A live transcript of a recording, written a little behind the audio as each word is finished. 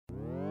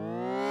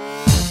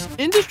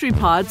Industry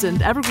Pods and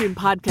Evergreen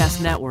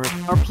Podcast Network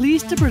are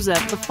pleased to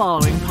present the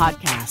following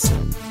podcast.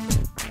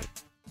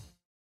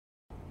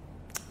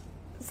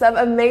 Some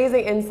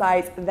amazing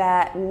insights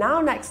there. Now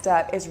next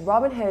up is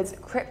Robinhood's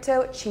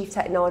Crypto Chief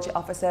Technology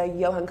Officer,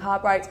 Johann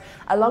Kerbrat,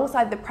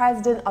 alongside the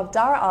president of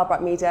Dara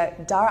Albright Media,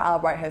 Dara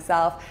Albright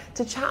herself,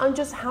 to chat on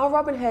just how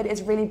Robinhood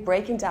is really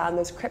breaking down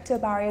those crypto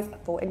barriers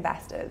for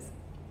investors.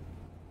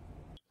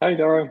 Hi,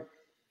 Dara.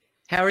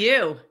 How are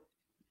you?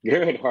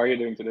 Good. How are you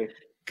doing today?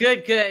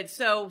 Good.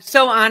 So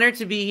honored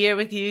to be here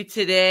with you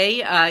today,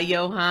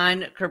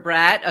 Johann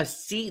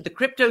Kerbrat, the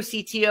crypto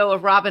CTO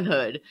of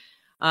Robinhood.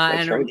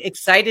 And right. I'm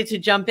excited to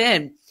jump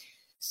in.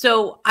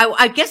 So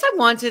I guess I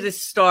wanted to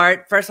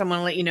start. First, I want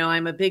to let you know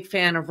I'm a big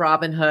fan of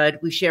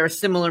Robinhood. We share a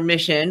similar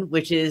mission,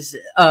 which is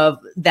of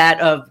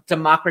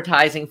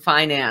democratizing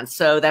finance.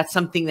 So that's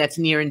something that's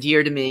near and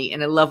dear to me.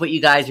 And I love what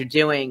you guys are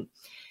doing.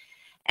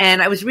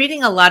 And I was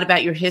reading a lot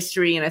about your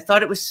history, and I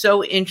thought it was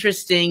so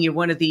interesting. You're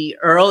one of the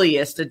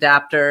earliest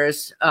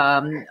adapters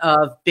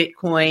of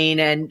Bitcoin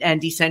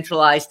and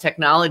decentralized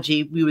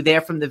technology. We were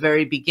there from the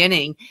very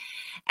beginning.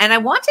 And I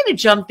wanted to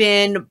jump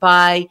in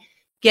by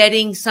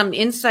getting some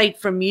insight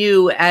from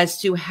you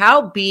as to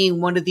how being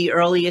one of the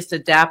earliest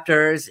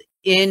adapters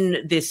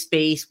in this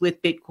space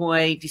with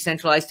Bitcoin,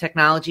 decentralized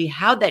technology,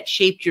 how that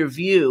shaped your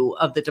view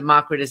of the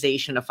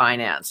democratization of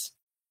finance.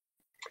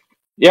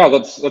 Yeah,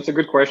 that's a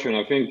good question.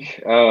 I think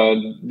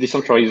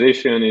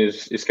decentralization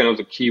is kind of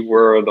the key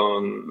word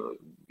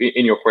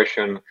in your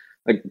question.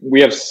 Like,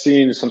 we have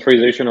seen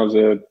centralization of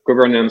the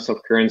governance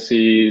of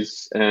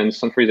currencies and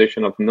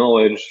centralization of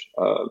knowledge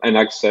and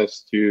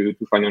access to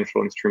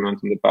financial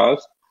instruments in the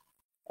past.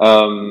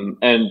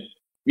 And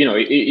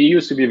it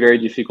used to be very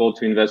difficult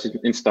to invest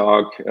in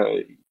stock.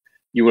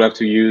 You would have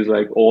to use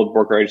like old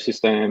brokerage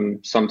system.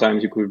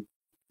 Sometimes you could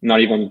not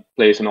even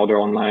place an order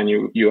online.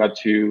 You had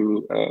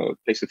to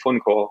place a phone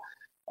call.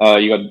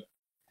 You had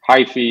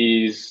high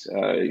fees,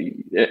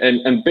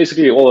 and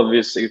basically all of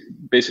this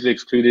basically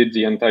excluded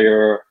the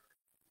entire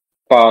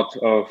part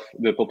of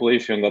the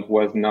population that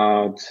was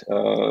not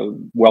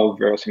well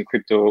versed in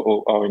crypto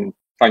or in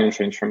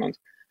financial instruments.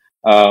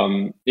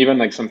 Even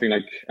like something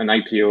like an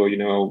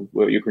IPO,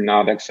 where you could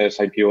not access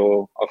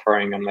IPO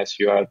offering unless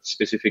you had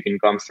specific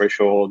income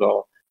threshold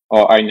or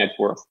high net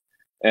worth.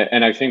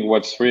 And I think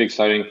what's really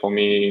exciting for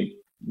me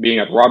being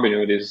at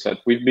Robinhood is that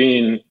we've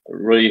been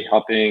really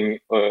helping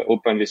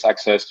open this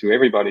access to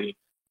everybody.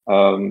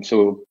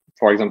 So,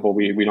 for example,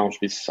 we launched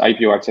this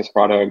IPO access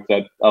product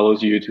that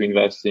allows you to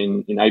invest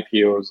in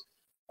IPOs.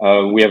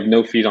 We have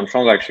no fees on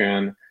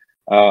transaction.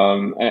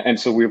 And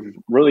so we've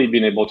really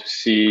been able to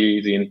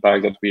see the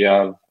impact that we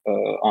have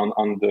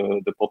on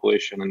the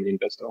population and the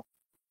investor.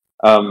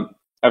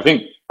 I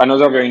think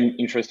another very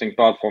interesting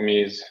part for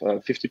me is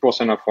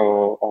 50% of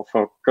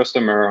our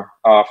customer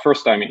are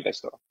first-time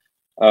investor.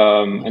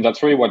 And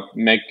that's really what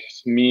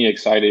makes me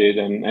excited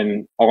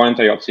and our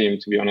entire team,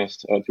 to be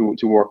honest,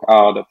 to work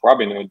hard at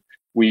Robinhood.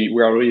 We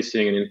are really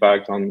seeing an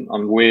impact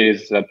on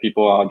ways that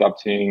people are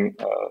adopting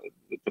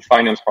the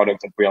finance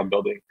product that we are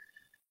building.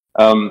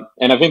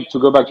 And I think to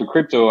go back to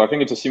crypto, I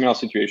think it's a similar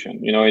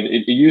situation.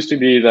 It used to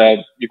be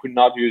that you could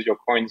not use your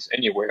coins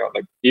anywhere.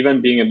 Like,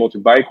 even being able to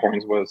buy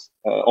coins was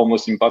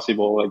almost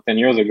impossible. Like 10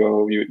 years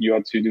ago, you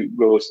had to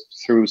go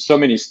through so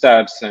many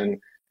steps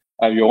and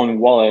have your own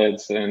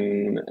wallets,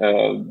 and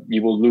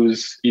you will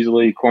lose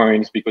easily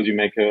coins because you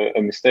make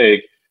a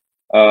mistake.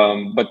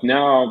 But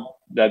now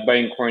that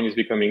buying coin is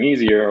becoming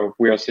easier,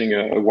 we are seeing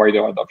a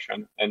wider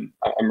adoption, and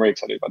I'm very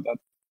excited about that.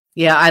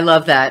 Yeah, I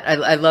love that.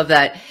 I love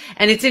that.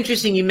 And it's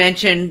interesting. You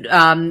mentioned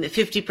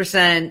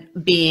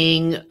 50%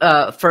 being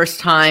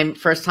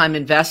first-time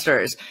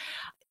investors.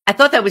 I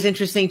thought that was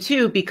interesting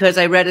too, because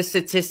I read a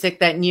statistic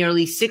that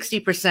nearly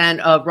 60%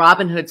 of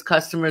Robinhood's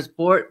customers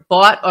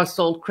bought or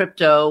sold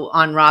crypto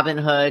on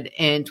Robinhood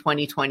in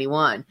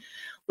 2021,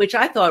 which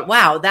I thought,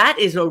 wow, that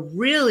is a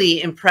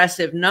really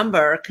impressive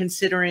number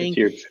considering. It's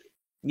huge.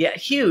 Yeah,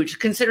 huge,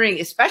 considering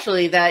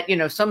especially that,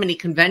 so many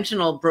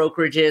conventional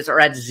brokerages are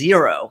at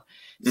zero.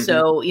 Mm-hmm.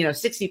 So,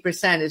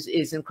 60%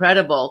 is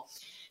incredible.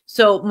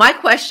 So my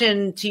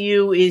question to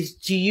you is,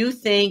 do you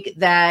think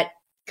that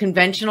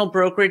conventional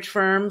brokerage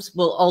firms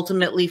will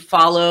ultimately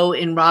follow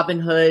in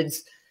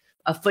Robinhood's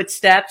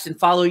footsteps and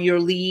follow your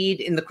lead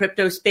in the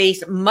crypto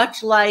space,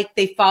 much like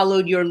they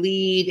followed your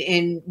lead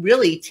in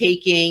really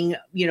taking,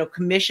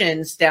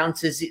 commissions down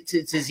to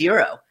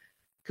zero,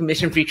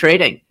 commission-free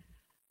trading?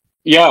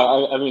 Yeah,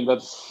 I mean,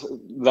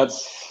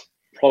 that's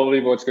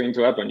probably what's going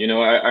to happen.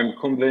 I'm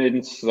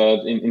convinced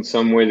that in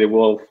some way they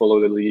will follow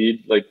the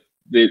lead. Like,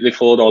 they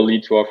followed our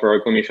lead to offer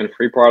a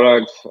commission-free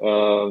product.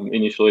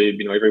 Initially,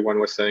 everyone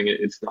was saying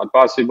it's not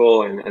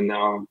possible, and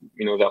now,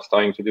 they're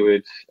starting to do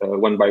it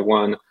one by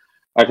one.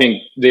 I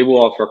think they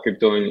will offer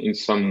crypto in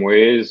some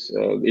ways.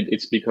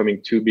 It's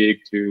becoming too big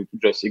to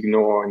just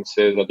ignore and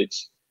say that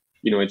it's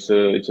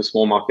a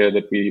small market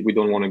that we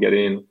don't want to get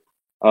in.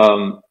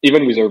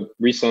 Even with a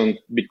recent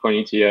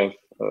Bitcoin ETF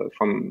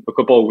from a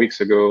couple of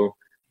weeks ago,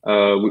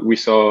 we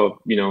saw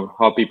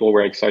how people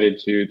were excited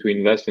to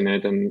invest in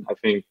it, and I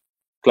think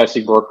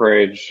classic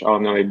brokerage are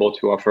now able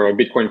to offer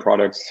Bitcoin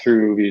products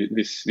through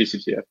this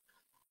ETF.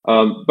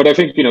 But I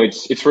think,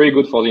 it's really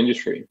good for the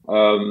industry.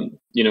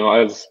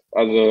 As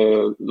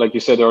like you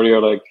said earlier,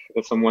 like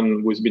as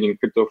someone who's been in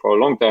crypto for a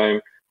long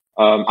time,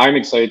 I'm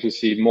excited to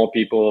see more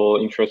people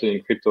interested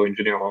in crypto in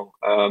general.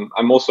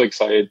 I'm also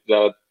excited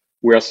that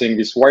we are seeing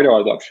this wider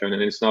adoption,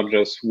 and it's not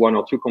just one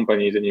or two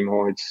companies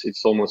anymore.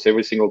 It's almost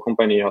every single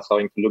company are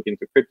starting to look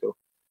into crypto.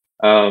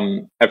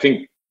 I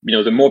think,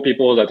 the more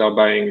people that are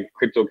buying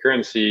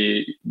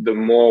cryptocurrency, the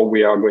more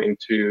we are going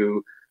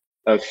to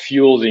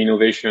fuel the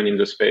innovation in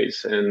the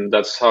space. And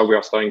that's how we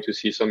are starting to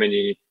see so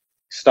many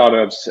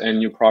startups and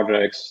new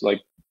projects,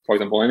 like, for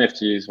example,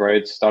 NFTs,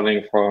 right?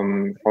 Starting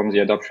from the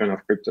adoption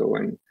of crypto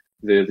and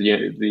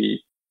the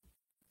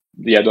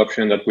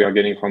adoption that we are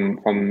getting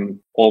from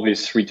all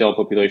this retail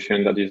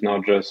population that is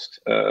not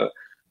just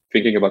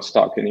thinking about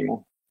stock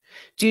anymore.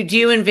 Do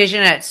you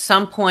envision at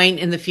some point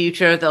in the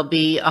future there'll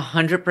be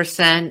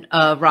 100%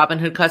 of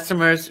Robinhood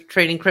customers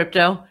trading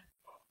crypto?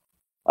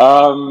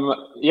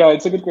 Yeah,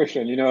 it's a good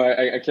question.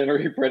 I can't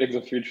really predict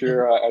the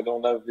future. I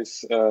don't have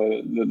this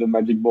the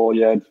magic ball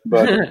yet,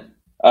 but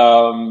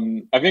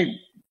I think,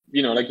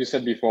 like you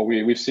said before,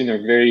 we've seen a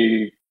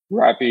very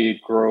rapid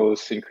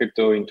growth in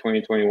crypto in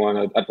 2021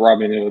 at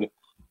Robinhood.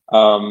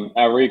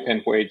 I really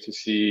can't wait to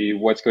see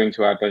what's going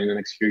to happen in the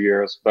next few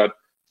years. But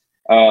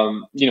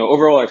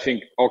overall, I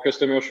think our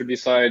customers should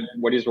decide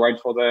what is right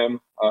for them.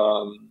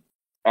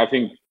 I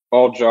think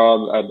our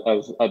job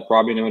at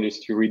Robinhood is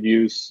to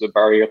reduce the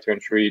barrier to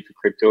entry to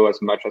crypto as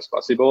much as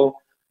possible.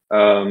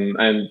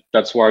 And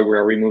that's why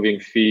we're removing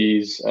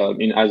fees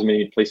in as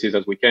many places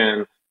as we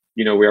can.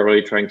 We are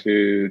really trying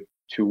to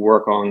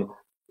work on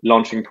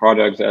launching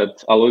products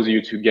that allows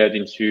you to get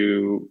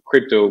into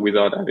crypto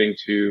without having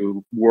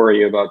to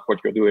worry about what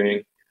you're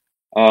doing.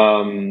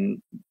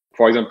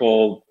 For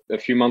example, a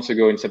few months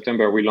ago in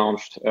September, we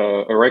launched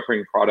a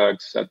recurring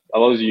product that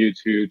allows you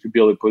to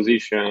build a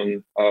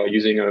position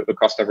using a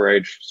cost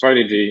average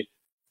strategy.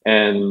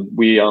 And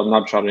we are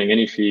not charging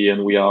any fee,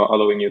 and we are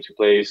allowing you to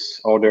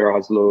place order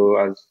as low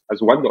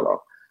as $1.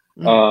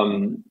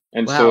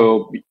 And wow.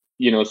 So,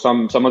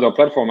 some other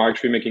platforms are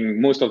actually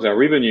making most of their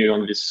revenue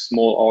on these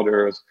small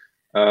orders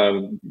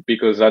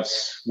because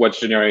that's what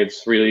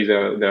generates really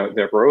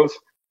their growth.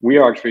 We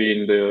are actually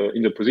in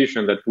the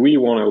position that we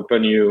want to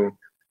open you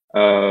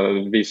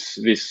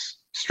this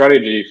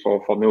strategy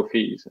for no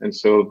fees. And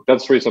so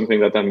that's really something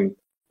that I'm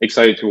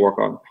excited to work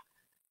on.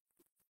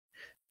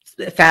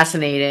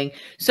 Fascinating.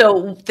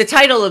 So the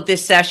title of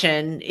this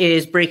session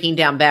is Breaking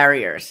Down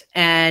Barriers.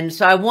 And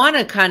so I want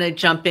to kind of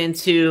jump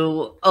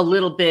into a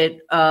little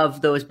bit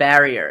of those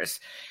barriers.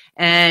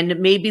 And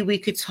maybe we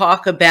could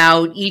talk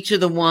about each of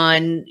the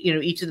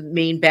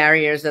main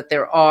barriers that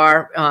there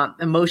are,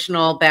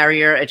 emotional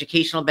barrier,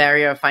 educational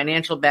barrier,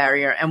 financial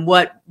barrier, and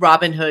what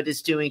Robinhood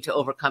is doing to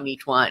overcome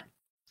each one.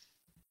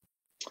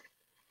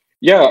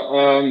 Yeah,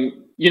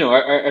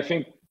 I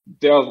think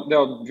there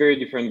are very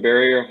different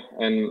barriers,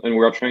 and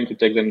we are trying to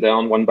take them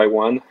down one by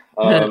one,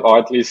 or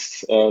at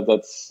least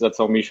that's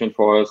our mission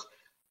for us.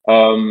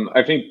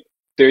 I think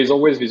there is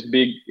always this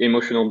big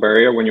emotional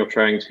barrier when you're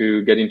trying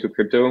to get into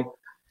crypto.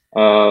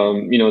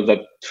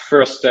 That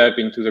first step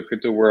into the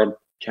crypto world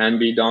can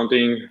be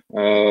daunting.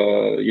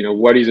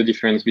 What is the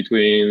difference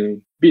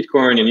between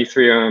Bitcoin and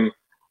Ethereum?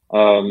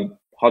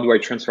 How do I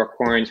transfer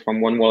coins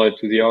from one wallet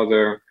to the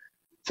other?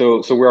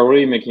 So we're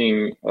really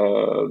making,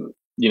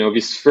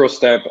 this first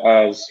step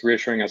as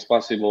reassuring as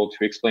possible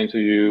to explain to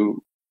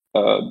you,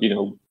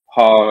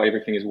 how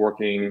everything is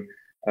working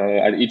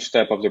at each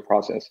step of the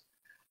process.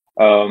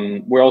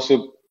 We're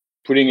also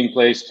putting in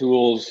place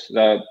tools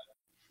that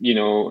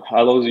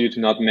allows you to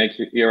not make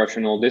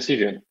irrational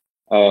decision.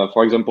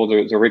 For example,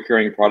 the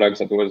recurring products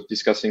that I was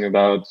discussing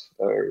about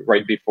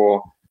right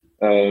before,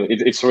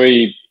 it's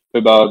really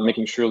about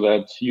making sure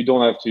that you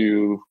don't have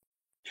to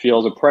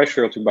feel the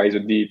pressure to buy the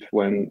dip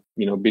when,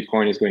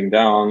 Bitcoin is going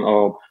down,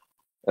 or,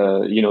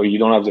 you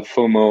don't have the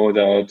FOMO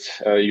that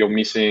you're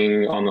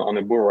missing on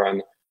a bull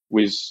run.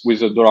 With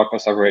the dollar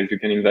cost average, you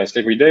can invest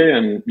every day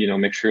and,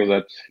 make sure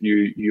that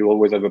you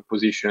always have a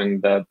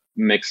position that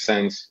makes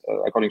sense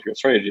according to your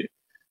strategy.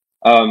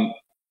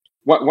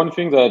 One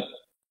thing that,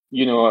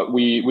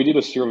 we did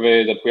a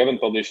survey that we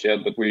haven't published yet,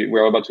 but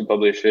we're about to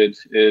publish it,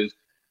 is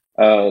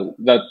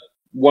that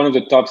one of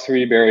the top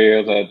 3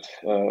 barriers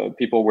that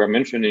people were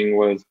mentioning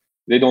was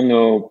they don't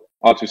know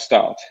how to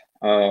start.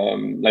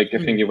 I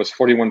think it was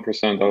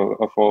 41%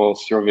 of our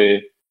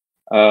survey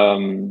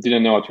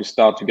didn't know how to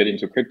start to get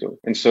into crypto.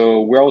 And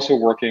so we're also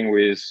working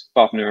with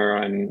partner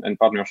and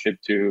partnership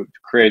to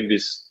create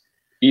this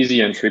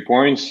easy entry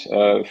points.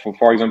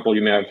 For example,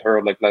 you may have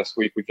heard, last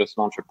week, we just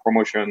launched a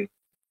promotion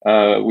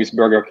with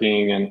Burger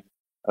King, and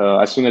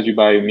as soon as you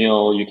buy a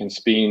meal, you can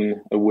spin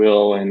a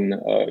wheel and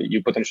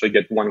you potentially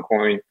get 1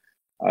 coin.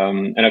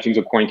 And I think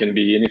the coin can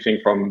be anything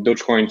from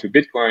Dogecoin to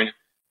Bitcoin.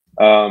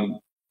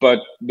 But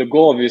the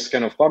goal of this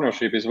kind of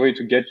partnership is really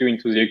to get you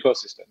into the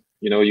ecosystem.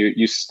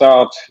 You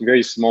start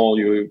very small.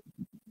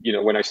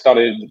 When I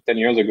started 10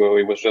 years ago,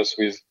 it was just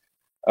with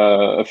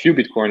a few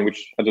Bitcoin,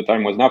 which at the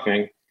time was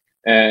nothing.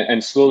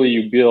 And slowly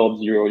you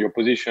build your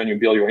position, you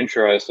build your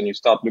interest, and you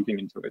start looking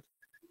into it.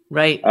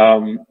 Right.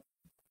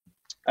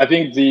 I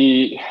think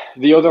the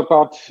other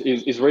part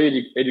is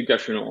really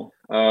educational.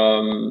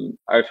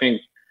 I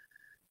think,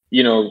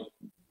 you know,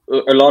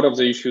 a lot of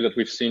the issues that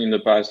we've seen in the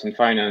past in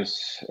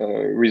finance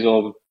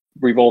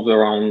revolved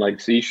around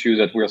like the issues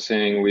that we're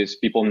seeing with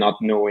people not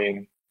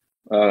knowing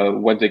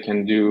what they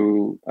can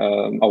do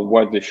or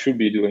what they should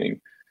be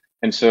doing.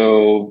 And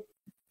so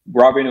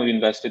Robinhood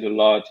invested a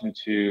lot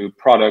into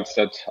products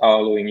that are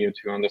allowing you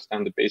to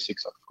understand the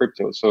basics of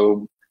crypto.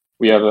 So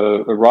we have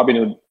a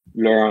Robinhood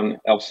Learn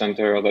Help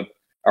Center that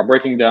are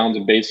breaking down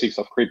the basics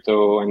of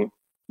crypto, and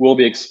we'll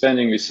be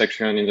expanding this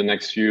section in the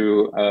next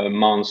few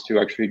months to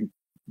actually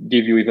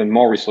give you even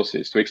more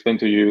resources to explain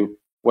to you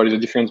what is the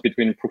difference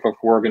between proof of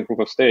work and proof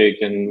of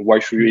stake, and why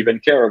should you even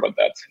care about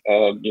that?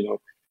 You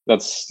know,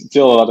 that's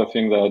still a lot of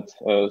things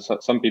that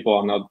some people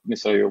are not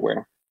necessarily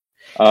aware.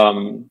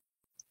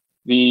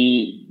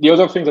 The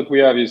other thing that we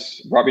have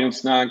is Robinhood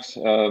Snacks.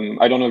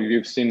 I don't know if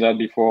you've seen that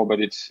before, but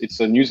it's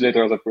a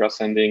newsletter that we are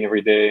sending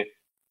every day.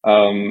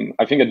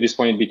 I think at this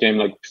point it became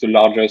like the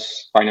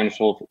largest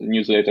financial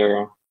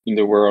newsletter in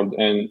the world,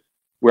 and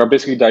we are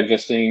basically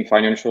digesting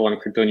financial and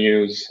crypto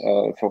news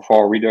for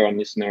our reader and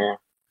listener.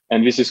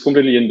 And this is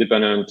completely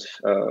independent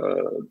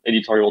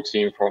editorial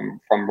team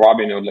from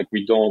Robinhood. Like,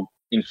 we don't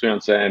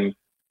influence them.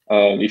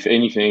 If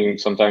anything,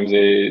 sometimes they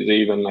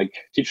even like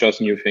teach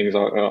us new things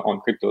on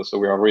crypto. So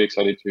we are really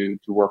excited to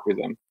work with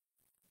them.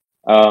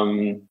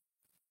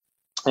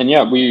 And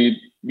yeah,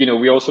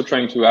 we're also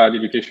trying to add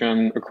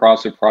education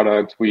across the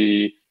product.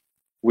 We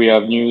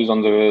have news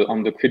on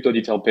the crypto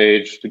detail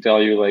page to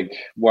tell you like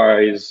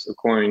why is a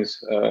coins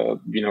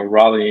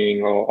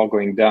rallying or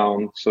going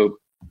down. So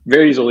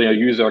very easily a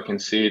user can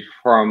see it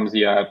from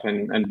the app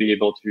and be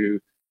able to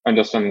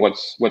understand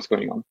what's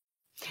going on.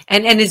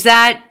 And is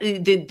that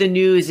the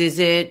news? Is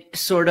it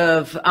sort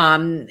of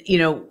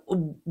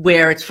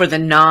where it's for the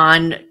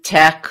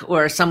non-tech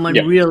or someone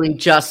really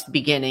just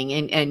beginning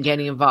and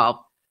getting involved?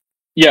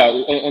 Yeah,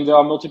 and there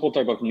are multiple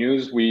types of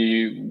news.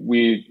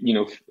 We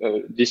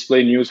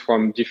display news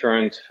from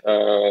different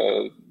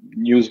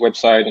news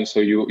websites, and so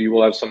you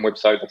will have some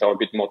websites that are a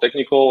bit more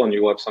technical, and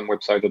you will have some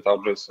websites that are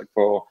just like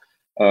for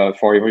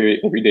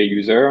everyday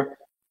user.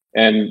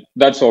 And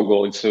that's our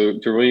goal. It's to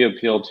really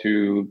appeal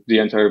to the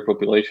entire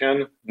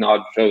population,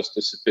 not just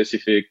a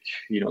specific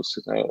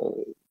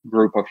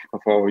group of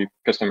our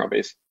customer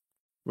base.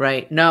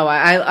 Right. No,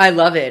 I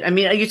love it. I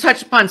mean, you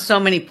touched upon so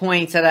many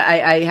points that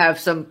I have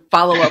some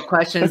follow-up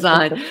questions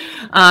on.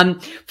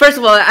 First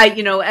of all,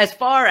 as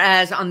far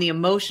as on the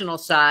emotional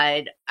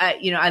side,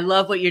 I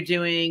love what you're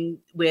doing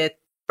with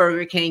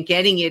Burger King,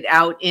 getting it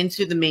out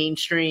into the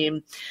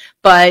mainstream,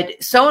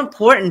 but so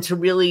important to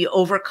really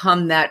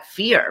overcome that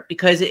fear,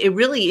 because it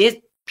really is.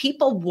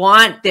 People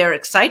they're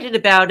excited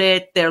about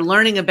it, they're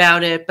learning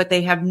about it, but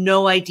they have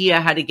no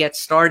idea how to get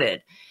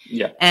started.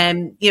 Yeah.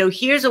 And,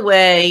 here's a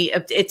way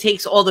it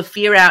takes all the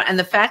fear out, and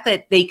the fact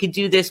that they could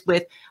do this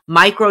with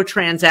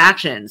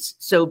microtransactions.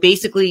 So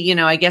basically,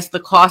 I guess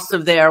the cost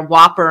of their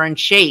Whopper and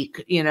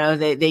Shake,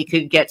 they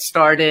could get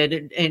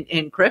started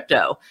in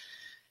crypto.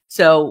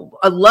 So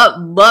I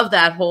love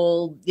that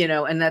whole,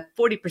 and that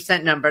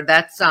 40% number,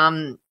 that's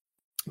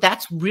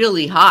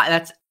really high.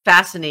 That's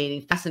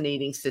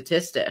fascinating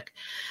statistic.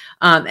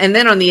 And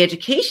then on the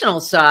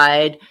educational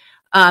side,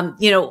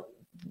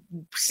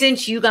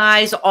 since you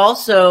guys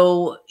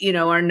also,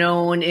 are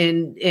known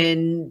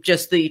in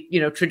just the,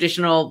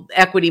 traditional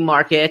equity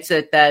markets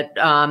that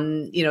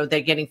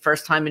they're getting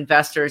first time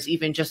investors,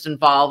 even just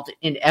involved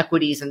in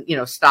equities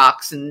and,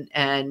 stocks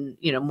and,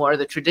 more of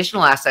the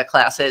traditional asset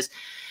classes.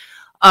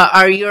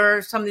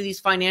 Are some of these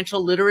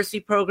financial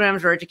literacy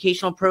programs or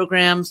educational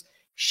programs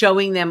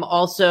showing them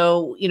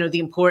also, the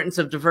importance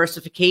of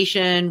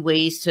diversification,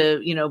 ways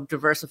to,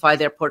 diversify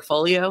their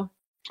portfolio?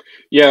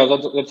 Yeah,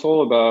 that's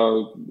all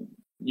about,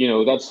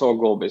 that's our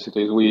goal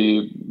basically.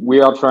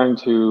 We are trying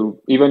to,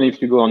 even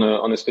if you go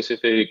on a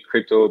specific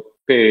crypto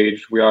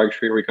page, we are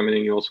actually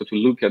recommending you also to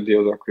look at the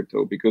other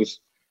crypto, because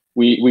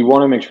we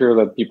want to make sure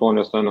that people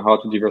understand how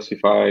to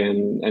diversify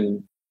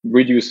and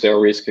reduce their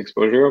risk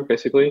exposure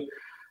basically.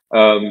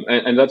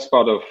 And that's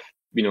part of,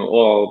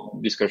 all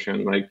our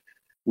discussion. Like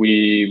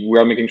we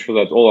are making sure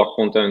that all our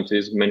content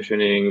is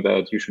mentioning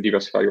that you should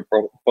diversify your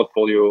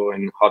portfolio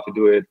and how to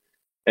do it.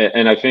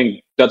 And I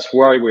think that's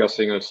why we are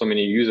seeing so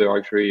many users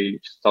actually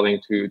starting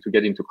to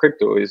get into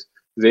crypto, is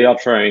they are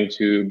trying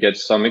to get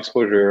some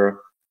exposure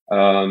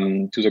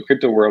to the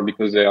crypto world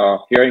because they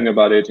are hearing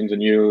about it in the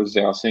news,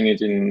 they are seeing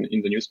it in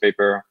the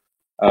newspaper,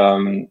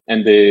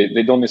 and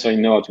they don't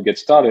necessarily know how to get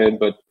started.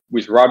 But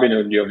with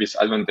Robinhood, you have this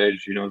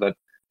advantage, that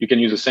you can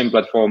use the same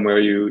platform where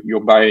you're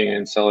buying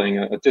and selling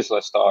a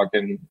Tesla stock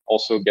and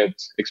also get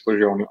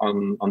exposure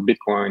on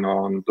Bitcoin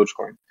or on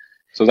Dogecoin.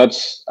 So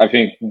that's, I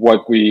think,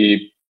 what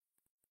we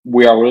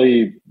are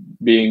really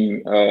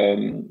being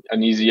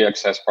an easy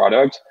access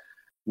product.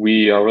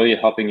 We are really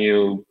helping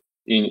you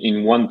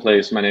in one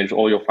place manage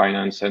all your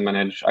finance and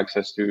manage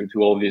access to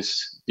all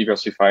this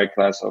diversified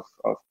class of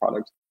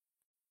products.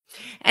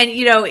 And,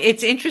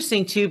 it's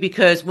interesting too,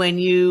 because when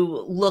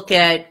you look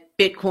at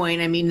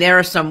Bitcoin, I mean, there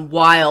are some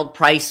wild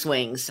price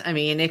swings. I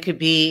mean, it could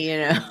be,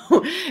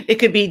 it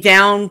could be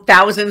down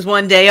thousands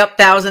one day, up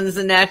thousands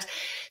the next.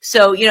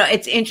 So,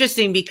 it's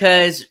interesting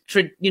because,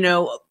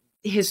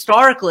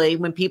 historically,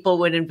 when people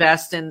would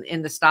invest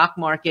in the stock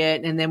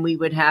market and then we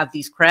would have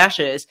these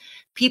crashes,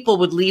 people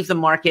would leave the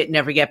market and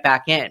never get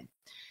back in.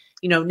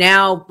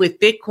 Now with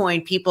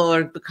Bitcoin, people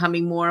are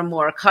becoming more and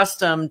more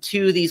accustomed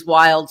to these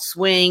wild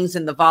swings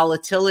and the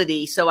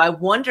volatility. So I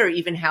wonder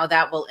even how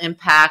that will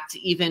impact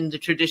even the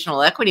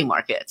traditional equity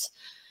markets.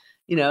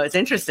 It's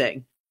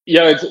interesting.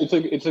 Yeah,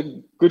 it's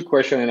a good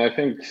question, and I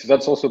think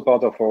that's also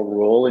part of our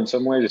role in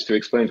some ways, is to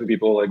explain to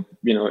people, like,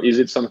 is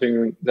it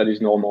something that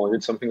is normal? Is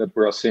it something that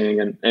we are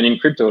seeing? And in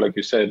crypto, like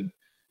you said,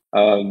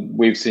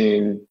 we've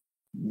seen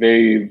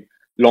very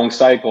long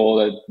cycle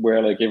that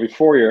were like every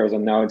 4 years,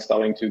 and now it's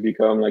starting to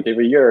become like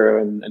every year,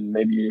 and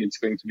maybe it's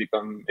going to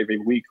become every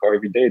week or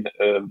every day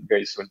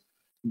very soon.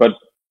 But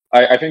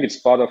I think it's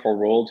part of our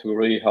role to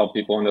really help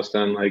people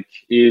understand, like,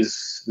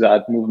 is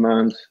that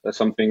movement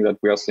something that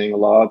we are seeing a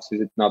lot?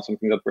 Is it not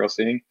something that we are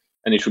seeing?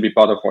 And it should be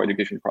part of our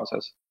education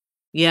process.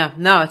 Yeah,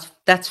 no,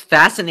 that's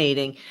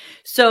fascinating.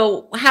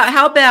 So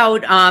how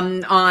about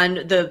on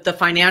the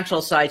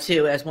financial side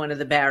too, as one of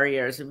the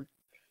barriers?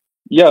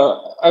 Yeah,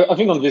 I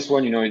think on this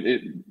one,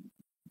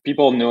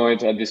 people know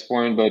it at this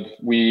point, but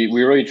we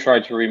really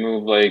try to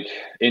remove like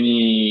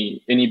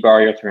any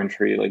barrier to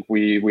entry. Like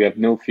we have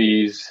no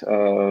fees.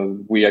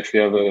 We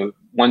actually have a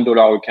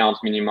 $1 account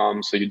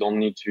minimum, so you don't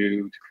need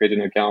to create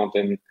an account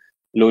and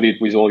load it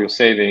with all your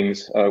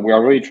savings. We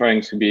are really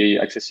trying to be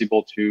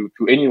accessible to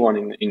anyone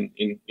in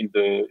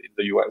the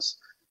US.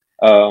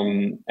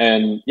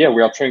 And yeah,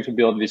 we are trying to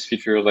build these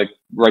features like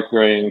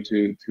recurring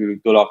to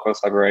dollar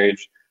cost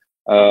average.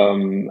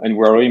 And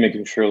we're really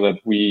making sure that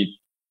we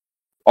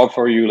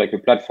offer you like a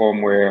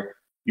platform where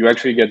you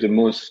actually get the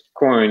most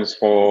coins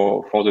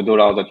for the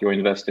dollar that you're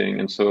investing.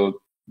 And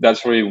so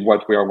that's really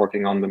what we are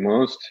working on the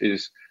most,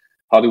 is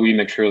how do we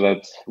make sure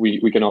that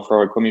we can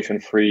offer a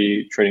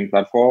commission-free trading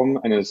platform,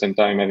 and at the same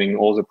time having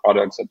all the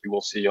products that you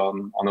will see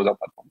on other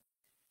platforms.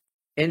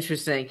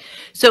 Interesting.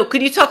 So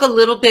could you talk a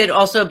little bit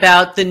also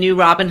about the new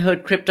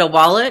Robinhood crypto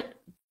wallet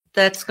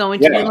that's going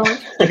to be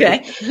launched?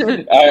 Okay.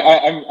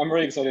 I'm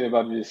really excited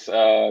about this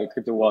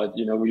crypto wallet.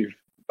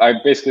 I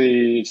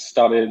basically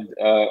started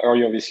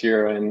earlier this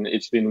year, and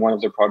it's been one of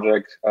the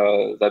projects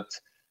that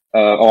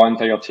our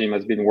entire team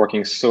has been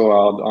working so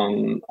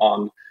hard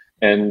on.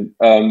 And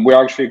we're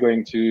actually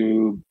going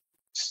to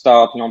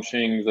start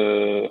launching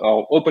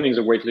or opening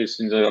the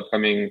waitlist in the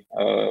upcoming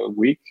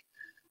week.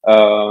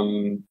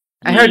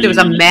 I heard there was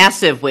a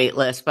massive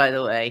waitlist, by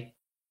the way.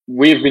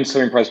 We've been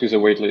so impressed with the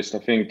waitlist. I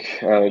think,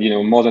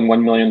 more than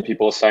 1 million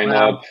people sign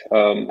up,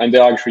 and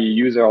they're actually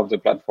users of the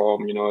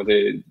platform.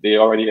 They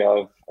already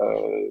have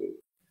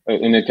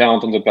an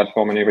account on the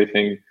platform and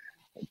everything.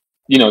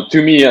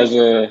 To me, as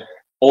a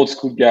old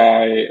school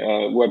guy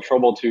who had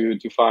trouble to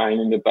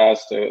find in the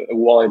past a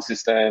wallet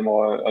system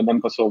or a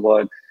non-custodial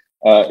wallet,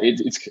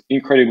 it's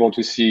incredible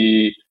to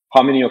see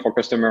how many of our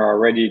customers are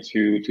ready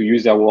to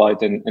use their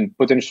wallet and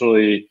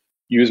potentially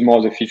use more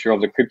of the feature of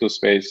the crypto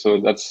space.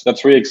 So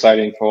that's really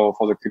exciting for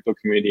the crypto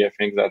community. I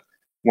think that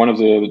one of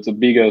the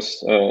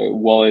biggest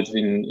wallets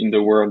in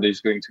the world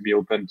is going to be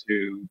open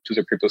to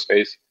the crypto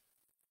space.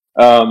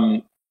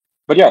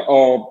 But yeah,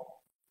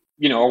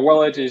 our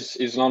wallet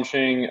is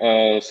launching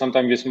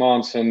sometime this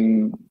month,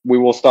 and we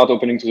will start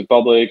opening to the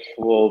public.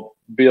 We'll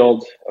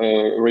build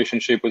a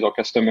relationship with our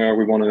customer.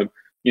 We want to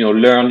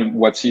learn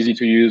what's easy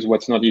to use,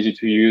 what's not easy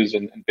to use,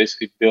 and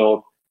basically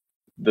build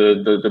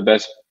the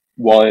best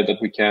wallet that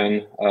we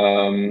can,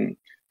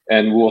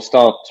 and we'll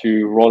start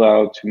to roll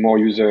out to more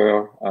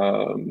user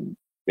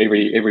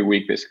every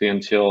week, basically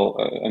until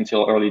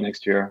early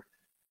next year.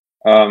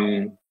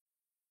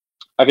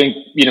 I think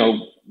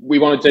we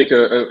want to take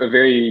a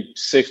very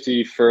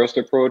safety first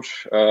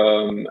approach,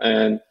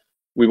 and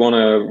we want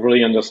to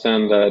really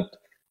understand that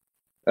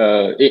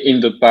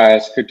in the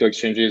past, crypto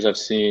exchanges have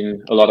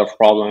seen a lot of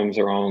problems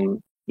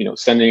around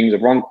sending the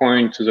wrong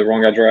coin to the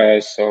wrong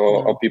address,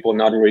 or people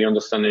not really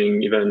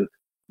understanding even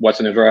what's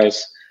an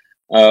address.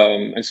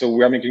 And so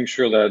we are making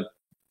sure that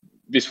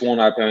this won't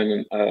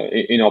happen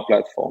in our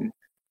platform.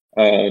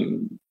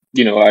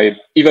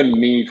 Even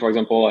me, for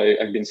example,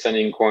 I've been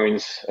sending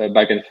coins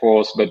back and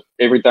forth, but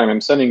every time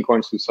I'm sending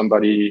coins to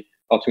somebody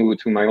or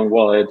to my own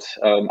wallet,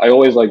 I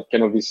always like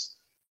kind of this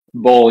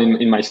ball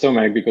in my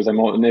stomach, because I'm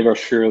never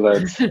sure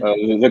that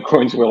the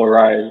coins will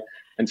arrive.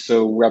 And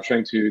so we are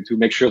trying to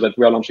make sure that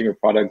we are launching a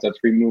product that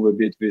remove a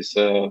bit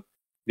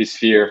this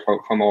fear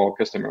from our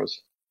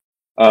customers.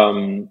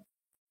 And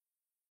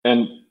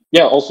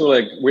yeah, also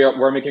like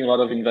we're making a lot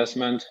of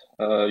investment,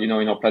 in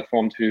our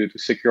platform to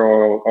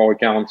secure our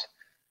account.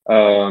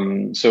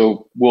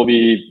 So we'll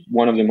be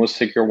one of the most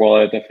secure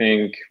wallet. I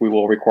think we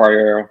will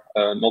require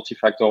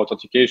multi-factor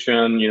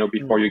authentication,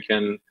 before you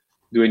can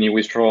do any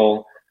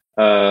withdrawal.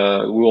 We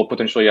will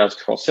potentially ask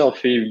for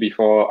selfie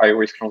before high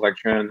risk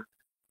transaction.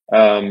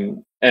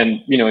 And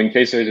in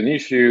case there is an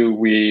issue,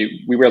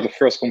 we were the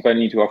first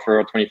company to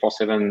offer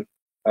 24/7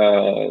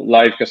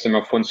 live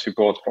customer phone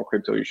support for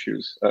crypto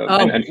issues,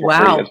 and for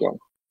free as well.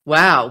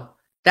 Wow,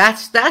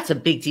 that's a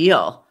big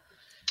deal.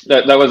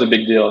 That was a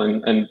big deal,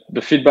 and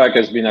the feedback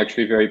has been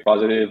actually very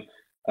positive.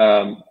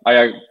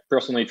 I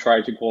personally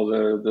tried to call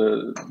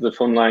the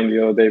phone line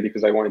the other day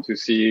because I wanted to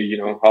see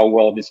how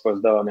well this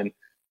was done, and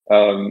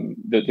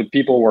the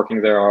people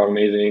working there are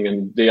amazing,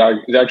 and they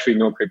actually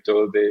know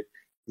crypto.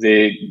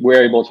 They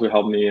were able to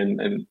help me,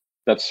 and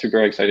that's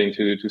super exciting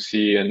to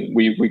see, and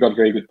we got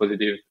very good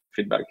positive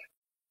feedback.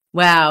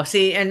 Wow.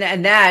 See, and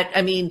that,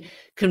 I mean,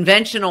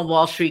 conventional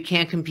Wall Street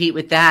can't compete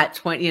with that.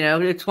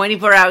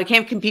 24-hour,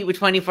 can't compete with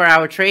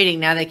 24-hour trading.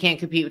 Now they can't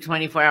compete with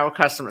 24-hour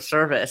customer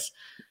service.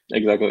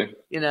 Exactly.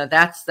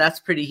 That's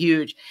pretty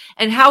huge.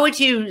 And how would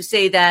you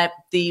say that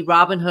the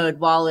Robinhood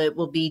wallet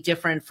will be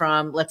different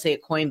from, let's say, a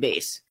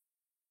Coinbase?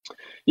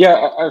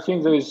 Yeah, I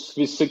think there's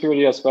this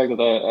security aspect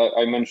that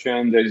I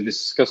mentioned. There's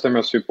this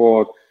customer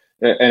support,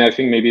 and I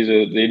think maybe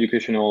the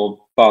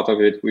educational part of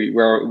it. We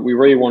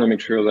really want to make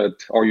sure that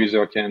our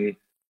user can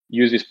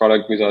use this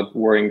product without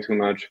worrying too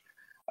much.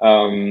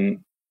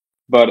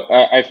 But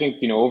I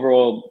think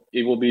overall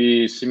it will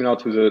be similar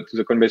to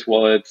the Coinbase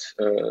wallet,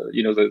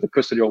 the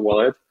custodial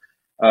wallet,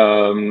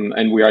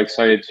 and we are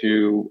excited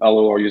to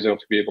allow our user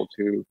to be able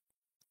to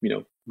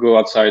go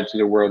outside to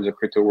the world, the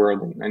crypto world,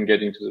 and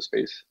get into the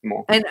space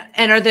more.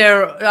 And are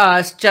there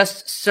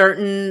just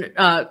certain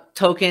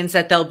tokens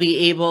that they'll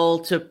be able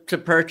to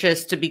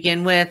purchase to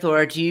begin with,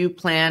 or do you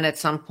plan at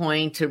some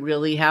point to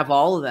really have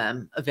all of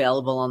them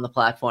available on the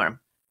platform?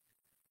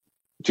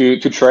 To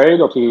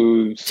trade or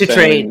to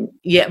trade?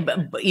 Yeah,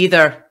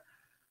 either.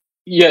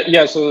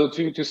 Yeah. So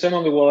to send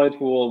on the wallet,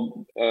 we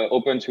will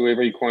open to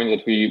every coin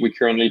that we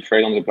currently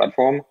trade on the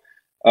platform.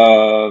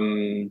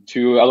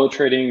 To allow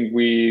trading,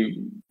 we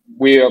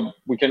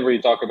can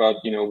really talk about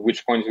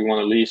which coins we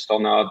want to list or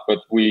not, but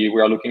we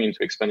are looking into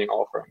expanding our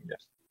offering.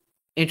 Yes.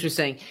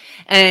 Interesting.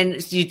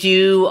 And did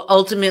you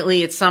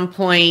ultimately at some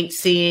point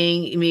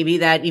seeing maybe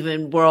that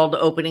even world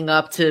opening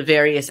up to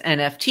various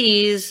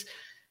NFTs,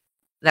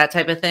 that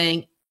type of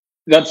thing?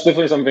 That's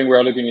definitely something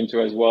we're looking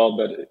into as well.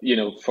 But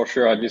for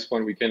sure at this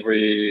point we can't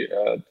really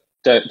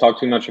talk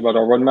too much about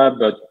our roadmap.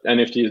 But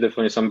NFT is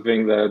definitely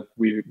something that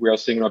we are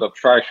seeing a lot of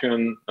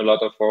traction. A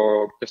lot of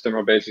our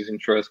customer base is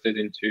interested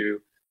into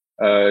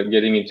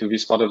getting into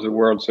this part of the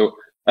world. So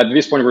at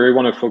this point, we really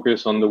want to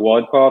focus on the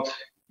wallet part,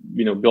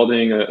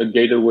 building a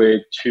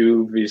gateway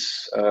to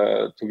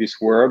this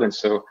world. And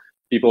so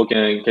people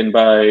can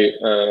buy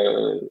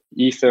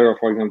Ether,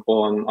 for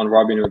example, on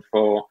Robinhood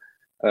for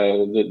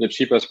the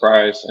cheapest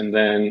price, and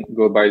then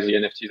go buy the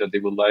NFT that they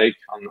would like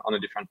on a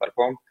different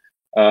platform.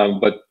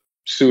 But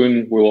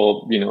soon we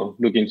will,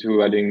 look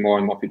into adding more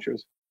and more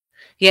features.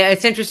 Yeah,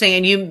 it's interesting.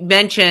 And you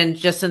mentioned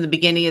just in the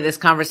beginning of this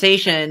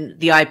conversation,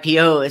 the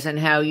IPOs and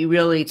how you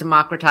really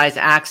democratize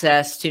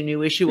access to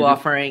new issue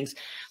offerings.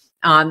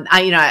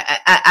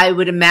 I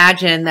would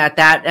imagine that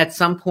at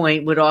some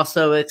point would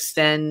also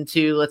extend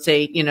to, let's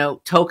say,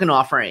 token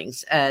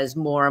offerings as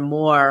more and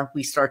more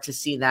we start to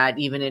see that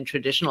even in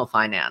traditional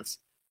finance.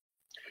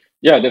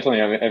 Yeah,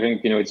 definitely. I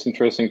think, it's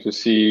interesting to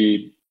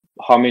see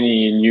how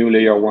many new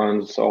layer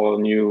ones or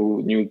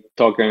new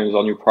tokens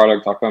or new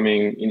products are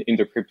coming in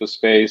the crypto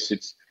space.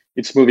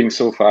 It's moving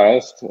so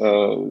fast.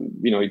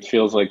 It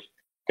feels like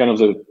kind of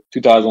the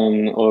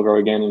 2000 all over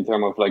again in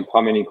terms of like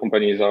how many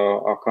companies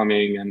are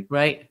coming and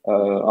right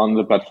on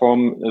the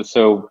platform.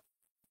 So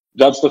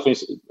that's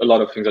definitely a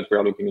lot of things that we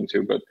are looking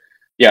into. But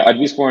yeah, at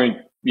this point,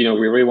 we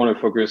really want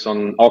to focus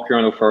on our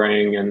current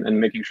offering and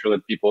making sure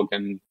that people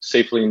can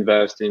safely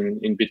invest in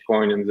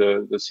Bitcoin and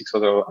the 6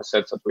 other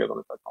assets that we have on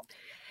the platform.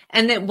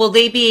 And then will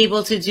they be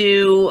able to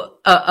do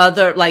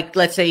other, like,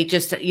 let's say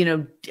just,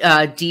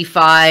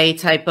 DeFi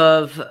type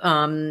of,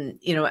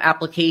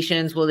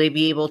 applications? Will they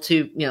be able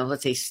to,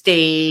 let's say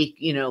stake,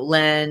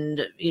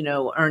 lend,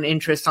 earn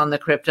interest on the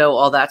crypto,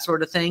 all that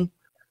sort of thing?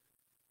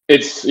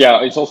 It's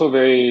also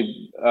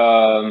very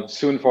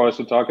soon for us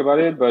to talk about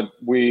it, but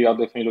we are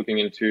definitely looking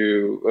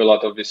into a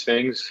lot of these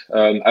things.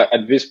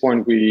 At this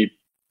point, we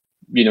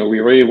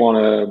really want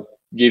to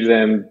give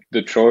them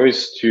the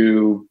choice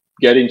to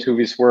get into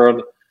this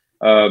world.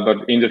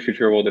 But in the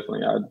future, we'll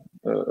definitely add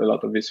a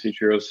lot of these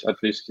features, at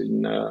least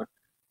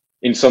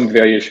in some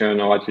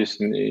variation, or at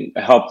least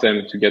help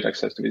them to get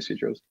access to these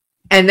features.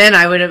 And then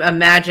I would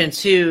imagine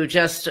too,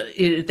 just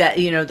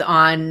that,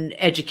 on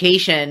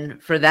education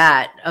for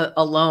that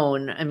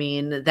alone, I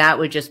mean, that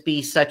would just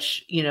be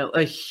such,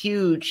 a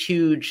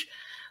huge,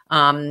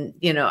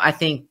 I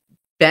think,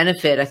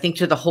 benefit,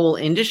 to the whole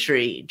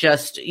industry,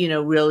 just,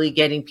 really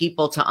getting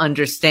people to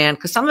understand,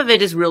 because some of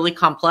it is really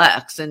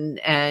complex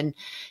and,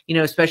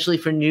 especially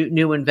for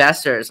new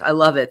investors. I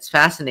love it. It's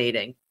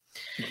fascinating.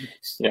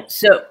 Yeah.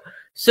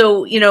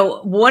 So,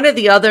 one of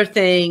the other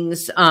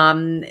things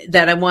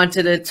that I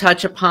wanted to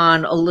touch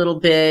upon a little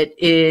bit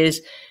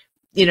is,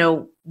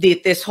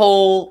 this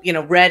whole,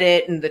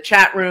 Reddit and the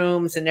chat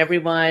rooms and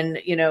everyone,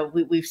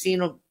 we've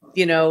seen,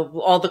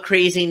 all the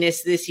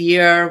craziness this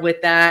year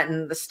with that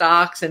and the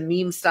stocks and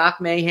meme stock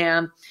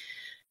mayhem.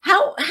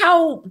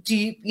 How do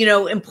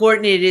you,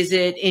 important is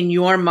it in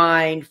your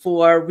mind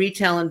for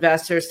retail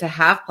investors to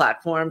have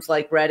platforms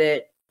like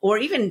Reddit or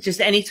even just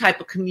any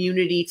type of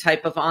community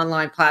type of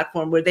online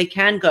platform where they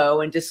can go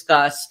and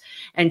discuss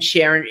and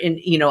share,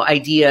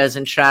 ideas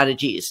and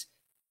strategies?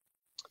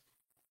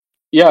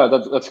 Yeah,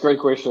 that's a great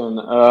question.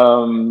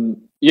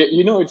 Yeah,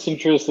 it's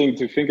interesting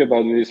to think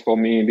about this for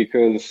me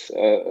because,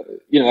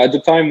 at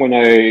the time when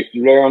I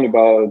learned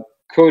about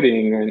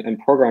coding and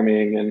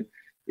programming, and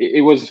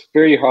it was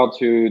very hard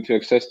to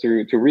access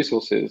to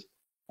resources.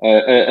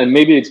 And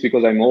maybe it's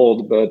because I'm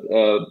old, but,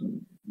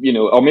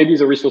 or maybe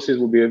the resources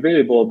will be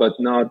available, but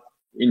not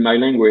in my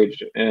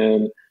language.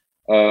 And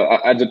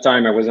at the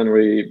time, I wasn't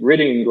really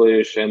reading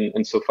English.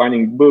 And so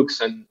finding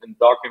books and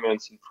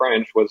documents in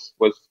French was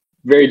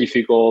very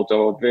difficult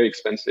or very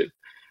expensive.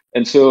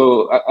 And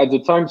so at the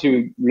time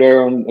to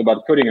learn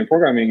about coding and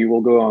programming, you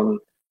will go on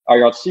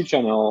IRC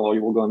channel or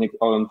you will go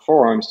on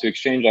forums to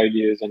exchange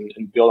ideas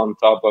and build on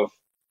top of,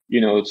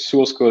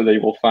 source code that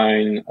you will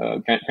find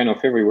kind of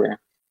everywhere.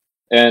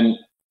 And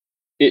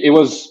it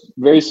was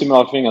very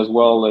similar thing as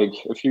well, like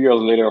a few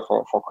years later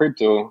for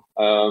crypto,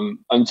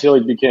 until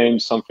it became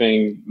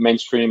something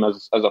mainstream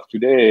as of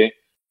today.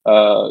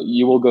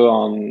 You will go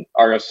on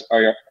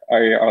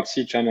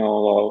IRC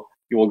channel or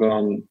you will go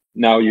on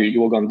now. You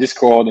will go on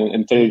Discord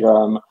and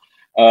Telegram,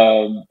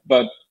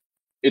 but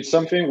it's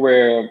something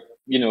where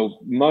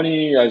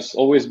money has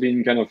always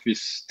been kind of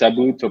this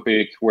taboo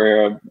topic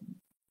where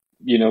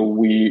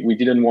we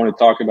didn't want to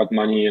talk about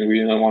money and we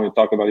didn't want to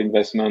talk about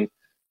investment.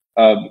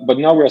 But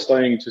now we're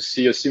starting to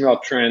see a similar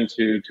trend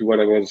to what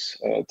I was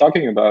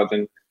talking about,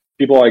 and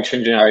people are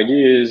exchanging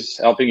ideas,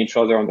 helping each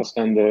other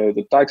understand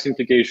the tax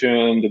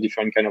implication, the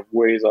different kind of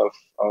ways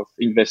of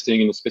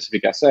investing in a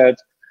specific asset.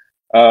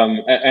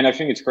 And I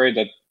think it's great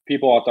that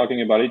people are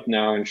talking about it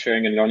now and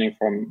sharing and learning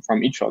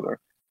from each other.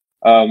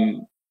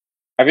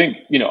 I think,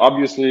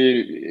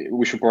 obviously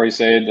we should probably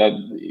say that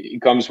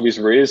it comes with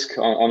risk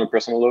on a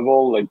personal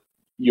level. Like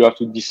you have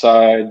to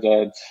decide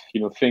that,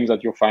 things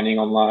that you're finding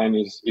online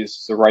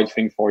is the right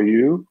thing for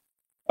you.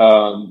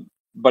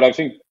 But I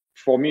think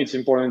for me, it's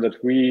important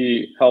that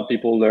we help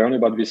people learn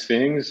about these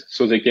things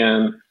so they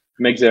can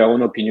make their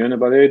own opinion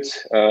about it,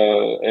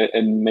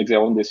 and make their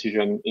own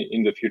decision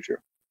in the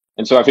future.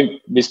 And so I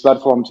think this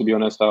platform, to be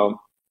honest, are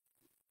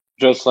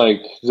just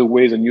like the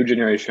way the new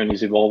generation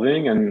is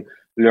evolving and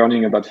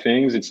learning about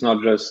things. It's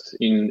not just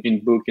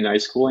in book in high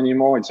school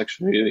anymore. It's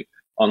actually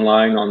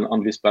online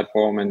on this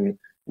platform and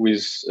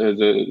with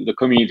the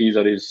community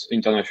that is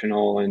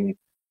international and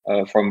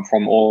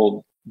from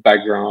all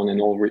background and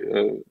all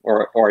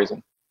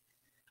horizon.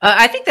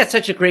 I think that's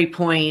such a great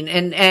point.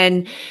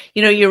 And,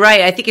 you're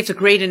right. I think it's a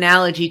great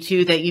analogy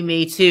too, that you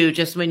made too,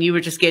 just when you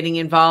were just getting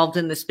involved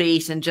in the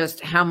space and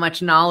just how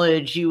much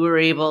knowledge you were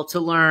able to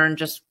learn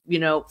just,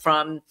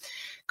 from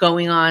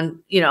going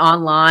on,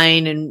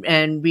 online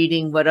and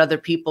reading what other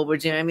people were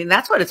doing. I mean,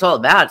 that's what it's all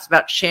about. It's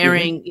about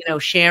sharing,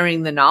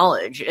 sharing the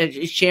knowledge,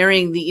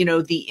 sharing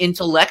the, the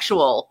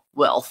intellectual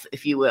wealth,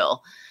 if you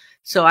will.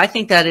 So I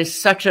think that is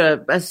such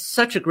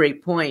a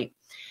great point.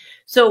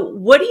 So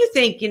what do you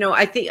think,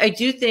 I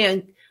do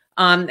think,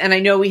 and I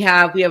know we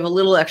have a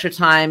little extra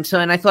time. So,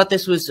 and I thought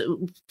this was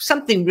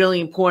something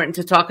really important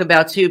to talk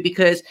about too,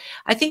 because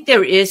I think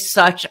there is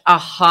such a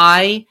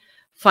high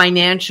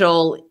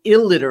financial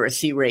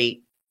illiteracy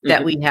rate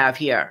that we have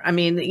here. I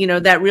mean,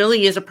 that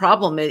really is a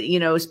problem,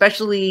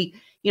 especially,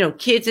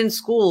 kids in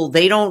school,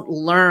 they don't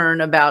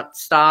learn about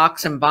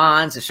stocks and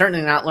bonds. They're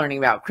certainly not learning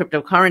about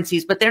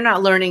cryptocurrencies, but they're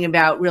not learning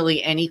about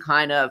really any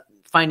kind of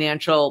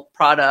financial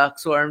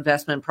products or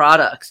investment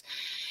products.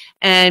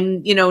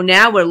 And,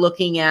 now we're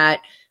looking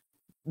at,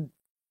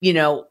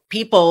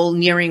 people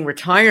nearing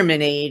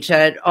retirement age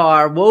that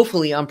are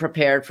woefully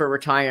unprepared for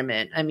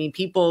retirement. I mean,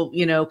 people,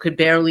 could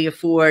barely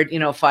afford,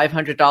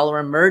 $500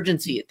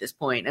 emergency at this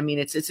point. I mean,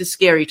 it's a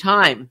scary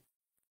time.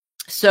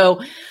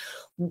 So,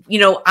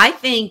 I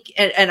think,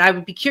 and I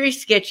would be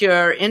curious to get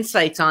your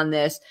insights on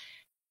this,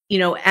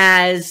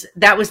 as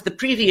that was the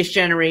previous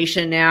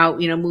generation now,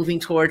 moving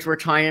towards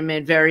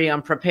retirement, very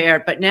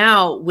unprepared. But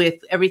now with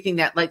everything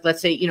that, like,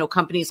 let's say,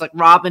 companies like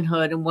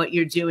Robinhood and what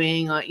you're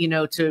doing,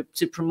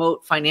 to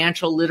promote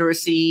financial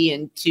literacy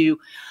and to,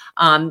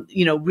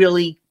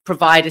 really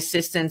provide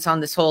assistance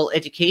on this whole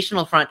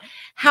educational front.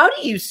 How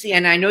do you see,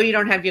 and I know you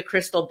don't have your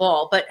crystal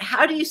ball, but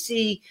how do you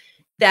see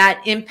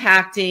that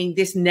impacting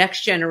this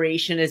next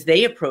generation as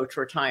they approach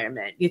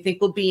retirement? You think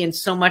we'll be in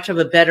so much of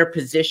a better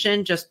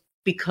position just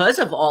because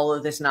of all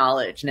of this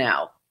knowledge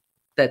now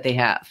that they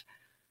have?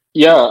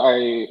 Yeah,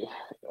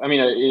 I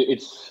mean,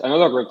 it's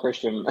another great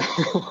question.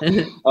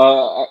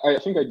 I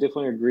think I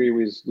definitely agree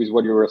with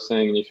what you were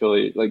saying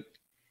initially. Like,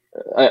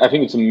 I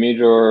think it's a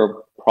major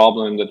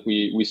problem that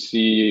we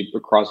see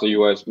across the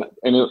US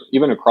and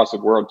even across the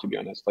world, to be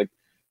honest. Like,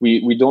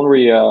 we don't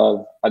really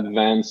have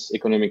advanced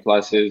economic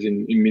classes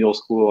in middle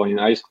school or in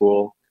high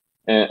school.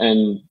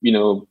 and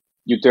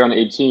you turn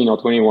 18 or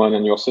 21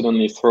 and you're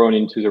suddenly thrown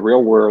into the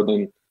real world,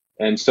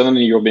 and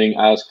suddenly you're being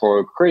asked for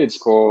a credit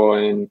score,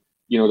 and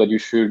that you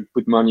should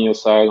put money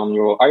aside on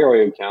your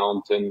IRA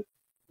account, and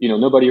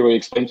nobody really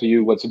explained to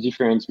you what's the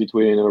difference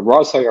between a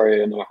Roth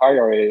IRA and a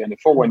IRA and a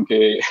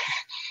 401k.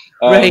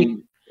 Right.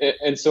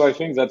 And so I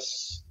think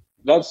that's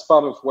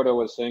part of what I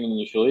was saying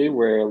initially,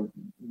 where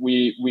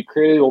we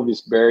created all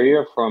this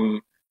barrier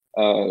from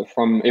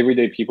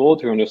everyday people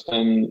to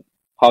understand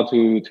how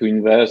to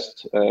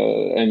invest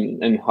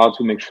and how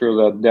to make sure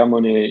that their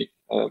money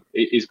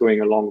is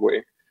going a long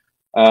way.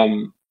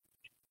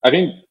 I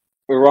think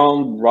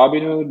around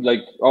Robinhood,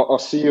 like our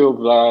CEO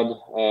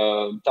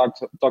Vlad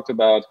talked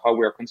about how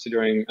we are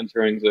considering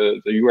entering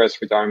the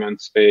US retirement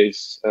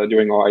space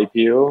during our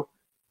IPO.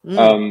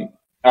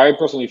 I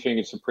personally think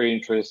it's a pretty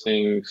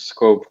interesting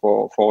scope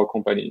for a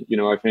company.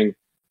 I think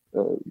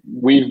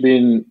we've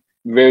been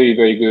very,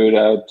 very good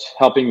at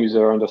helping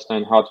users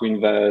understand how to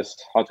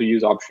invest, how to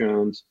use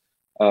options,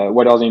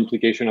 what are the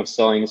implications of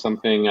selling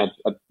something at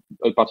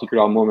a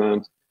particular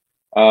moment.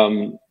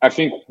 I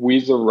think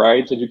with the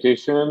right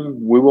education,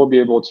 we will be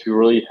able to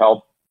really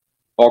help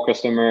our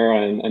customer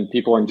and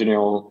people in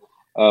general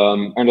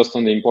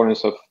understand the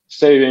importance of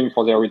saving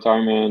for their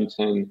retirement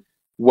and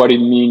what it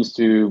means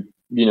to,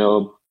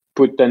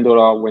 put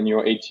 $10 when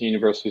you're 18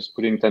 versus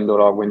putting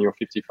 $10 when you're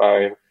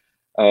 55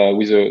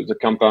 with the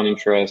compound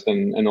interest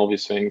and all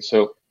these things.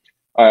 So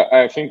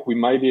I think we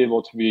might be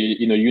able to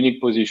be in a unique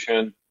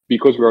position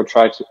because we are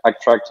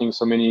attracting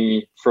so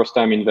many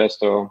first-time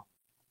investors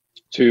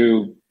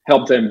to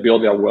help them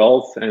build their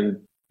wealth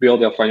and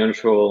build their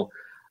financial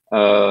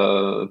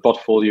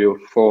portfolio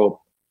for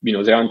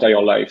their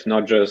entire life,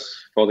 not just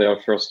for their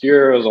first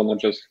years or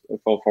not just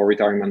for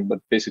retirement, but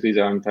basically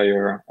their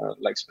entire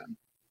lifespan.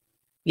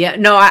 Yeah,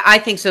 no, I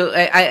think so.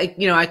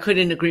 I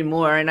couldn't agree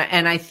more.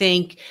 And I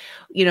think,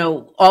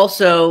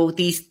 also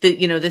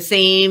the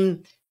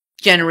same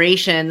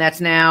generation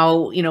that's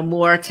now,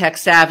 more tech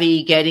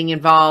savvy, getting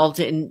involved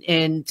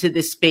into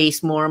this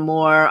space more and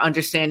more,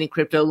 understanding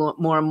crypto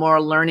more and more,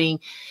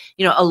 learning,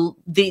 a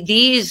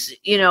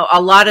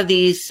lot of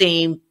these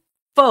same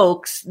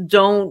folks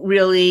don't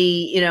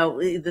really, all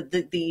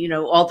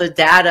the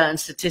data and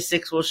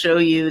statistics will show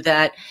you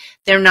that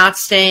they're not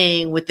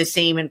staying with the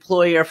same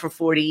employer for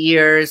 40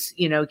 years,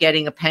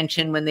 getting a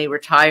pension when they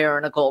retire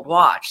and a gold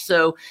watch.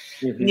 So,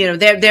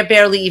 they're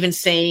barely even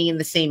staying in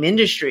the same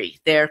industry.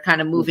 They're kind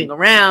of moving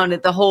around.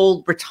 The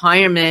whole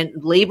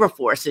retirement labor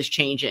force is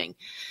changing.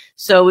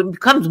 So it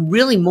becomes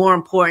really more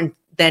important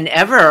than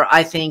ever,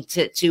 I think,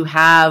 to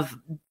have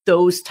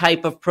those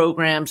type of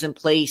programs in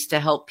place to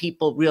help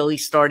people really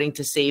starting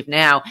to save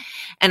now.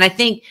 And I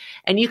think,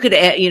 and you could,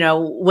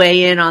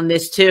 weigh in on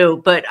this too,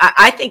 but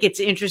I think it's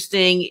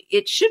interesting.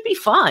 It should be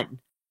fun.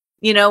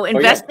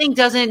 Investing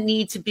doesn't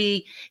need to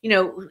be,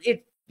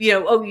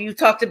 you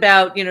talked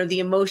about, the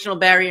emotional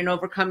barrier and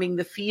overcoming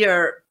the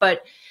fear,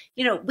 but,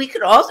 we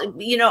could also,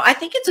 I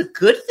think it's a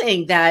good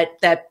thing that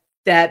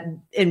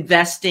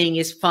investing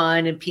is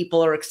fun and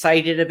people are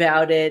excited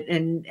about it.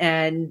 And,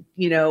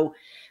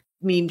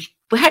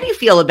 how do you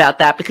feel about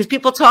that? Because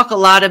people talk a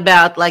lot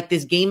about like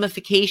this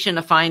gamification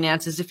of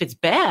finance as if it's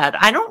bad.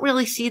 I don't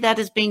really see that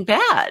as being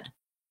bad.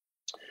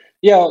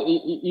 Yeah,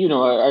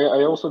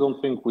 I also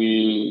don't think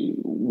we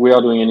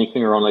are doing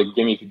anything around like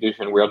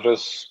gamification. We are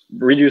just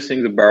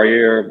reducing the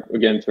barrier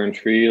again to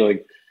entry.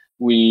 Like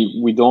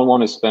we don't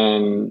want to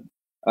spend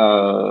a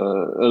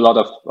lot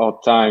of our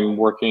time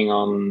working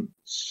on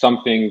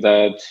something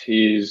that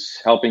is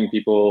helping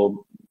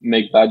people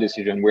make bad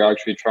decisions. We're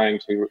actually trying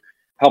to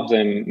help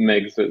them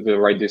make the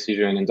right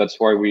decision. And that's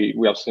why we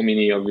have so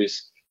many of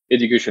these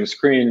education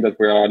screens that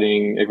we're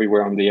adding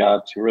everywhere on the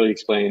app to really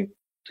explain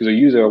to the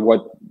user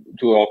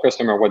to our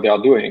customer what they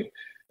are doing.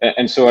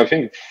 And so I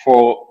think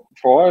for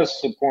us,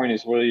 the point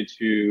is really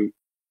to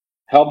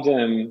help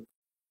them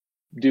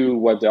do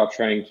what they are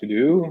trying to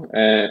do.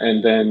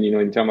 And then,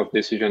 in terms of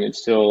decision,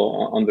 it's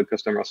still on the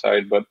customer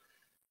side. But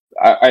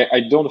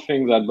I don't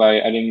think that by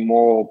adding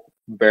more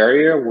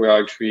barrier, we're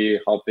actually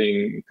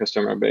helping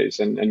customer base.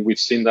 And we've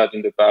seen that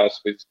in the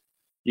past with,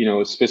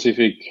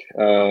 specific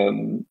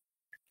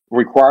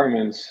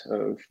requirements.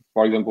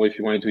 For example, if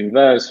you wanted to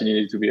invest, you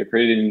needed to be a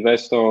accredited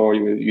investor,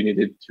 you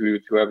needed to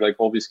have like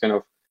all these kind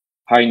of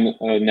high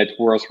net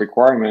worth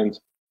requirements.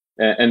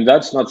 And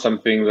that's not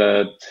something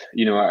that,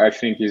 I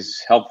think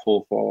is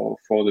helpful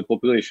for the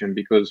population,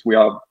 because we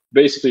are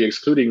basically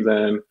excluding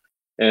them.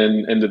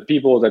 And the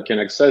people that can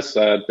access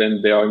that,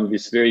 then they are in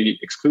this very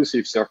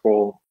exclusive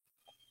circle,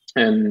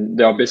 and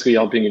they are basically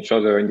helping each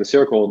other in the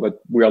circle, but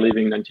we are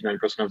leaving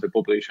 99% of the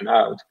population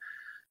out.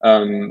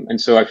 And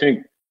so I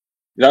think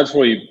that's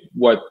really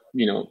what,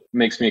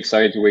 makes me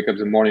excited to wake up in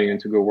the morning and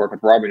to go work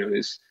at Robinhood.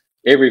 Is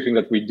everything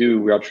that we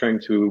do, we are trying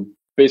to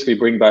basically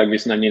bring back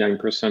this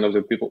 99% of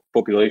the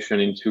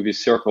population into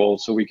this circle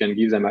so we can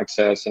give them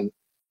access and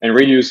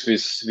reduce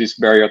this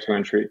barrier to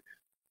entry.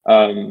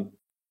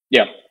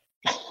 Yeah.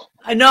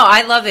 No,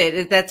 I love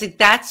it.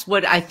 That's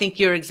what I think.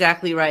 You're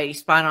exactly right.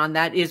 Spot on.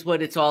 That is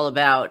what it's all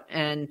about.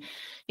 And,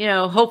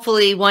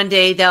 hopefully one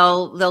day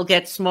they'll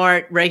get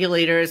smart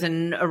regulators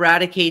and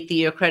eradicate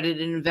the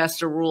accredited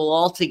investor rule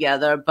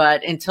altogether.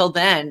 But until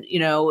then,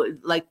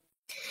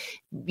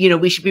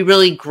 we should be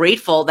really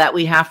grateful that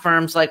we have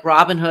firms like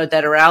Robinhood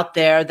that are out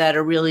there that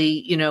are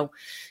really,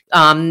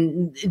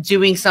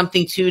 doing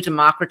something to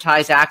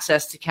democratize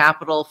access to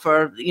capital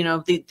for,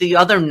 the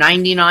other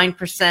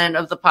 99%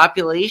 of the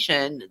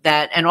population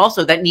and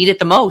also that need it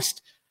the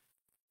most.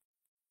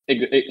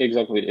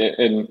 Exactly.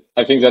 And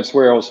I think that's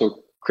where also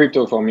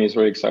crypto for me is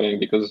very exciting,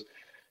 because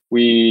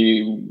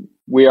we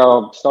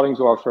are starting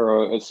to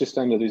offer a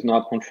system that is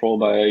not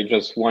controlled by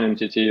just one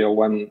entity or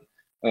one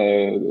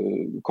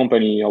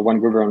company or one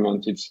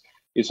government.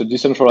 It's a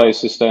decentralized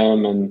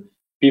system, and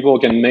people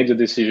can make the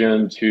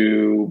decision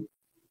to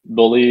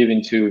believe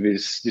into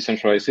this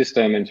decentralized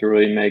system and to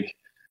really make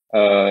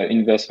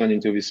investment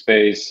into this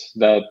space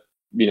that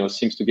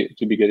seems to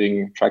be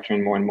getting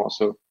traction more and more.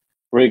 So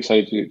really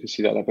excited to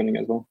see that happening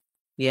as well.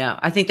 Yeah,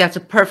 I think that's a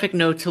perfect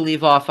note to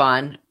leave off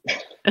on.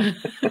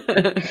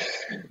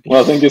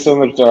 Well, thank you so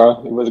much,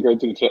 Dara. It was great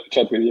to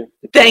chat with you.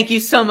 Thank you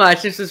so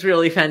much. This was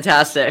really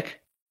fantastic.